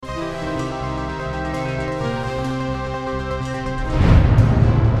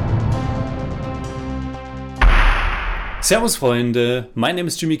Servus Freunde, my name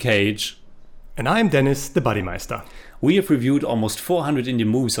is Jimmy Cage. And I'm Dennis, the Bodymeister. We have reviewed almost 400 indie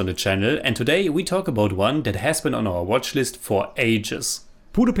movies on the channel, and today we talk about one that has been on our watch list for ages.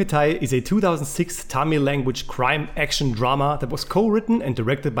 Pudhupettai is a 2006 Tamil language crime action drama that was co-written and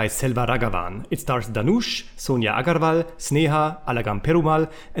directed by Selvaraghavan. It stars Dhanush, Sonia Agarwal, Sneha, Alagam Perumal,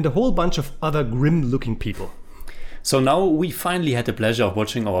 and a whole bunch of other grim-looking people. So now we finally had the pleasure of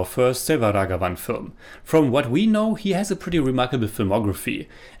watching our first Selvaraghavan film. From what we know, he has a pretty remarkable filmography,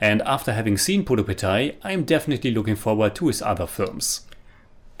 and after having seen Pudhupettai, I am definitely looking forward to his other films.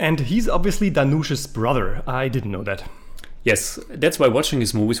 And he's obviously Dhanush's brother. I didn't know that. Yes, that's why watching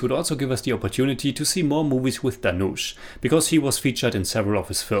his movies would also give us the opportunity to see more movies with Dhanush, because he was featured in several of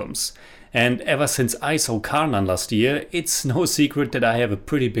his films. And ever since I saw Karnan last year, it's no secret that I have a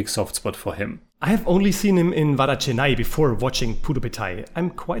pretty big soft spot for him. I have only seen him in Vada Chennai before watching Pudhupettai.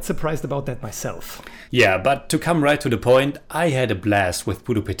 I'm quite surprised about that myself. Yeah, but to come right to the point, I had a blast with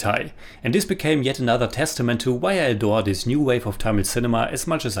Pudhupettai. And this became yet another testament to why I adore this new wave of Tamil cinema as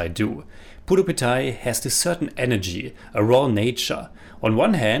much as I do. Pudhupettai has this certain energy, a raw nature. On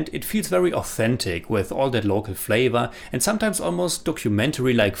one hand, it feels very authentic with all that local flavor and sometimes almost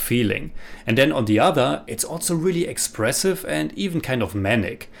documentary-like feeling. And then on the other, it's also really expressive and even kind of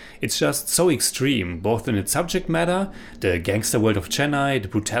manic. It's just so extreme, both in its subject matter, the gangster world of Chennai, the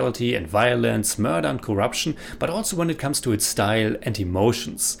brutality and violence, murder and corruption, but also when it comes to its style and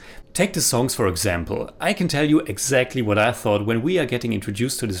emotions. Take the songs for example. I can tell you exactly what I thought when we are getting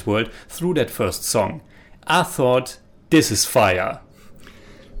introduced to this world through that first song. I thought, this is fire.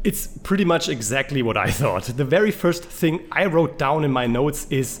 It's pretty much exactly what I thought. The very first thing I wrote down in my notes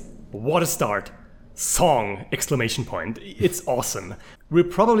is, what a start. Song! Exclamation point. It's awesome. We're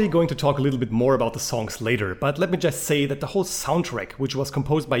probably going to talk a little bit more about the songs later, but let me just say that the whole soundtrack, which was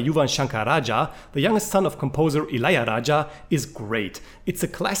composed by Yuvan Shankar Raja, the youngest son of composer Ilayaraja, is great. It's a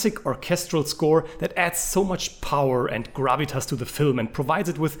classic orchestral score that adds so much power and gravitas to the film and provides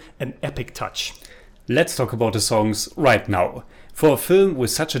it with an epic touch. Let's talk about the songs right now. For a film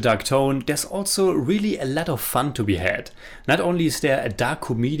with such a dark tone, there's also really a lot of fun to be had. Not only is there a dark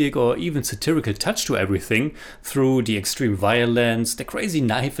comedic or even satirical touch to everything, through the extreme violence, the crazy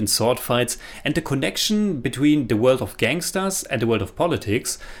knife and sword fights, and the connection between the world of gangsters and the world of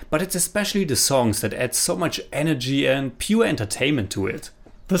politics, but it's especially the songs that add so much energy and pure entertainment to it.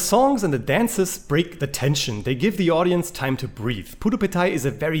 The songs and the dances break the tension. They give the audience time to breathe. Pudhupettai is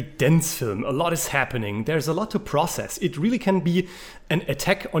a very dense film. A lot is happening. There's a lot to process. It really can be an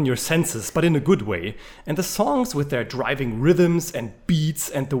attack on your senses, but in a good way. And the songs with their driving rhythms and beats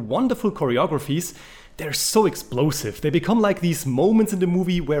and the wonderful choreographies, they're so explosive. They become like these moments in the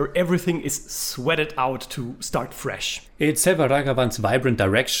movie where everything is sweated out to start fresh. It's Selvaraghavan's vibrant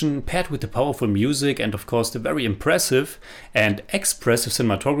direction, paired with the powerful music and of course the very impressive and expressive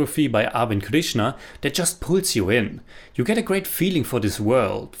cinematography by Arvind Krishna that just pulls you in. You get a great feeling for this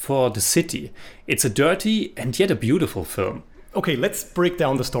world, for the city. It's a dirty and yet a beautiful film. Okay, let's break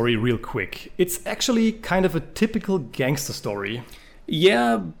down the story real quick. It's actually kind of a typical gangster story.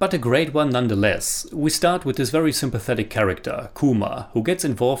 Yeah, but a great one nonetheless. We start with this very sympathetic character, Kumar, who gets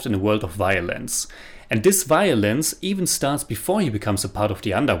involved in a world of violence. And this violence even starts before he becomes a part of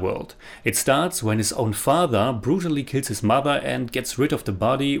the underworld. It starts when his own father brutally kills his mother and gets rid of the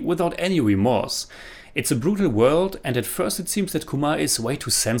body without any remorse. It's a brutal world, and at first it seems that Kumar is way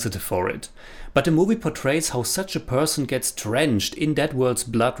too sensitive for it. But the movie portrays how such a person gets drenched in that world's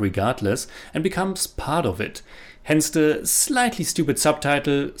blood regardless and becomes part of it. Hence the slightly stupid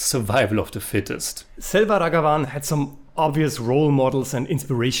subtitle, Survival of the Fittest. Selvaraghavan had some obvious role models and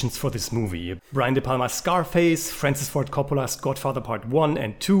inspirations for this movie. Brian De Palma's Scarface, Francis Ford Coppola's Godfather Part 1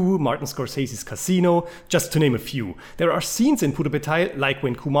 and 2, Martin Scorsese's Casino, just to name a few. There are scenes in Pudhupettai, like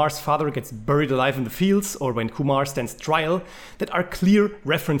when Kumar's father gets buried alive in the fields or when Kumar stands trial, that are clear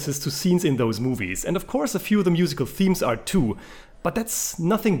references to scenes in those movies. And of course a few of the musical themes are too. But that's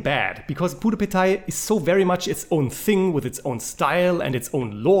nothing bad, because Pudhupettai is so very much its own thing with its own style and its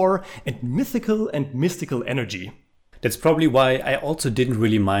own lore and mythical and mystical energy. That's probably why I also didn't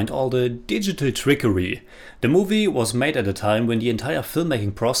really mind all the digital trickery. The movie was made at a time when the entire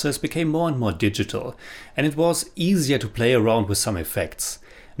filmmaking process became more and more digital, and it was easier to play around with some effects.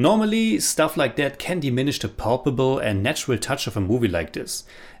 Normally, stuff like that can diminish the palpable and natural touch of a movie like this.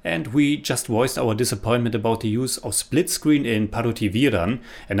 And we just voiced our disappointment about the use of split screen in Paruthiveeran,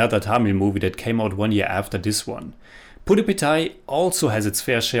 another Tamil movie that came out 1 year after this one. Pudhupettai also has its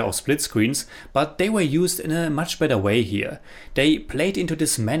fair share of split screens, but they were used in a much better way here. They played into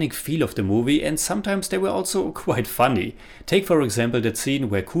this manic feel of the movie, and sometimes they were also quite funny. Take for example that scene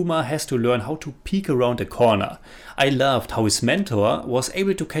where Kumar has to learn how to peek around a corner. I loved how his mentor was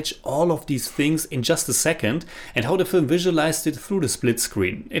able to catch all of these things in just a second, and how the film visualized it through the split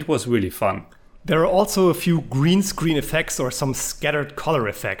screen. It was really fun. There are also a few green screen effects or some scattered color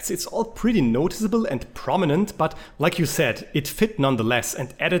effects. It's all pretty noticeable and prominent, but like you said, it fit nonetheless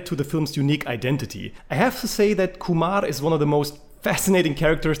and added to the film's unique identity. I have to say that Kumar is one of the most fascinating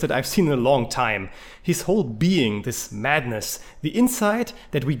characters that I've seen in a long time. His whole being, this madness, the insight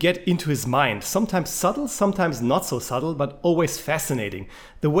that we get into his mind, sometimes subtle, sometimes not so subtle, but always fascinating.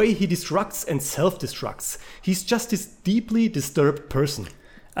 The way he destructs and self-destructs. He's just this deeply disturbed person.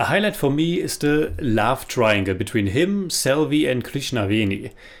 A highlight for me is the love triangle between him, Selvi and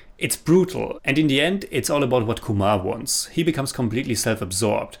Krishnaveni. It's brutal, and in the end, it's all about what Kumar wants. He becomes completely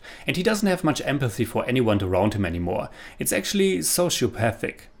self-absorbed, and he doesn't have much empathy for anyone around him anymore. It's actually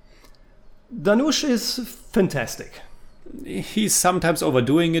sociopathic. Dhanush is fantastic. He's sometimes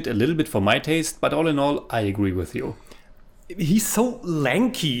overdoing it a little bit for my taste, but all in all, I agree with you. He's so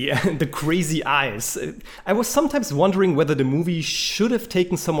lanky and the crazy eyes. I was sometimes wondering whether the movie should have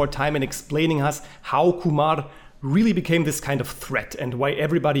taken some more time in explaining us how Kumar really became this kind of threat and why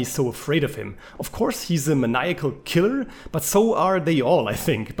everybody is so afraid of him. Of course, he's a maniacal killer, but so are they all, I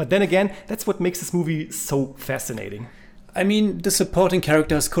think. But then again, that's what makes this movie so fascinating. I mean, the supporting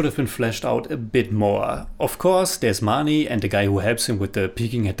characters could have been fleshed out a bit more. Of course, there's Mani and the guy who helps him with the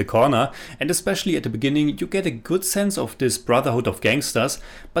peeking at the corner, and especially at the beginning you get a good sense of this brotherhood of gangsters,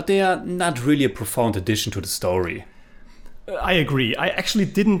 but they are not really a profound addition to the story. I agree. I actually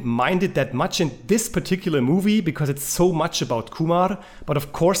didn't mind it that much in this particular movie because it's so much about Kumar, but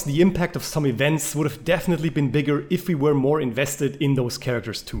of course the impact of some events would have definitely been bigger if we were more invested in those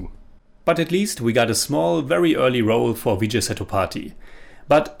characters too. But at least we got a small, very early role for Vijay Sethupathi.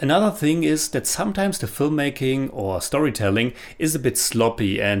 But another thing is that sometimes the filmmaking or storytelling is a bit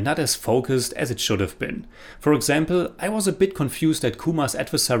sloppy and not as focused as it should have been. For example, I was a bit confused that Kumar's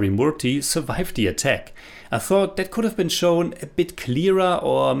adversary Murthy survived the attack. I thought that could have been shown a bit clearer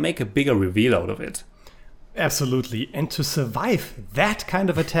or make a bigger reveal out of it. Absolutely, and to survive that kind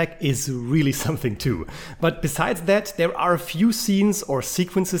of attack is really something too. But besides that, there are a few scenes or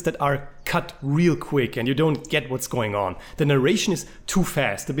sequences that are cut real quick and you don't get what's going on. The narration is too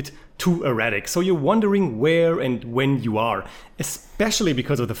fast, a bit too erratic, so you're wondering where and when you are. Especially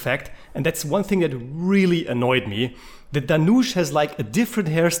because of the fact, and that's one thing that really annoyed me, that Dhanush has like a different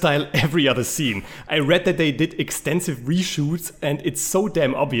hairstyle every other scene. I read that they did extensive reshoots and it's so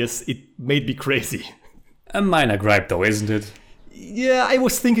damn obvious it made me crazy. A minor gripe though, isn't it? Yeah, I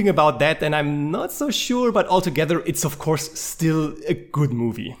was thinking about that and I'm not so sure, but altogether it's of course still a good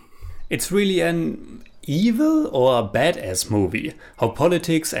movie. It's really an evil or badass movie. How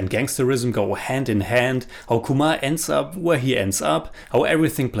politics and gangsterism go hand in hand, how Kumar ends up where he ends up, how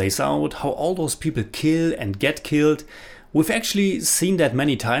everything plays out, how all those people kill and get killed. We've actually seen that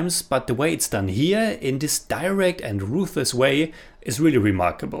many times, but the way it's done here, in this direct and ruthless way, is really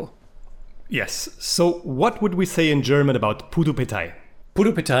remarkable. Yes, so what would we say in German about Pudhupettai?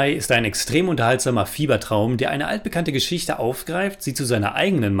 Pudhupettai ist ein extrem unterhaltsamer Fiebertraum, der eine altbekannte Geschichte aufgreift, sie zu seiner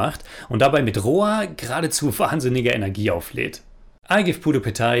eigenen macht und dabei mit roher, geradezu wahnsinniger Energie auflädt. I give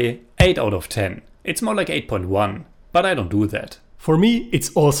Pudhupettai 8 out of 10. It's more like 8.1, but I don't do that. For me,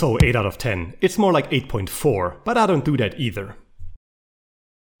 it's also 8 out of 10. It's more like 8.4, but I don't do that either.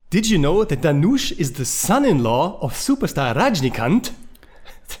 Did you know that Dhanush is the son-in-law of superstar Rajnikant?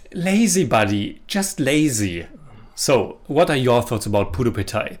 Lazy, buddy. Just lazy. So, what are your thoughts about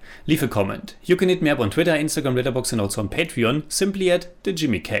Pudhupettai? Leave a comment. You can hit me up on Twitter, Instagram, Letterboxd and also on Patreon, simply at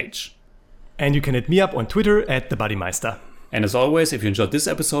TheJimmyCage. And you can hit me up on Twitter at TheBuddyMeister. And as always, if you enjoyed this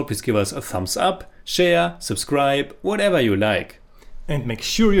episode, please give us a thumbs up, share, subscribe, whatever you like. And make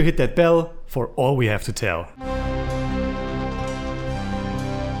sure you hit that bell for all we have to tell.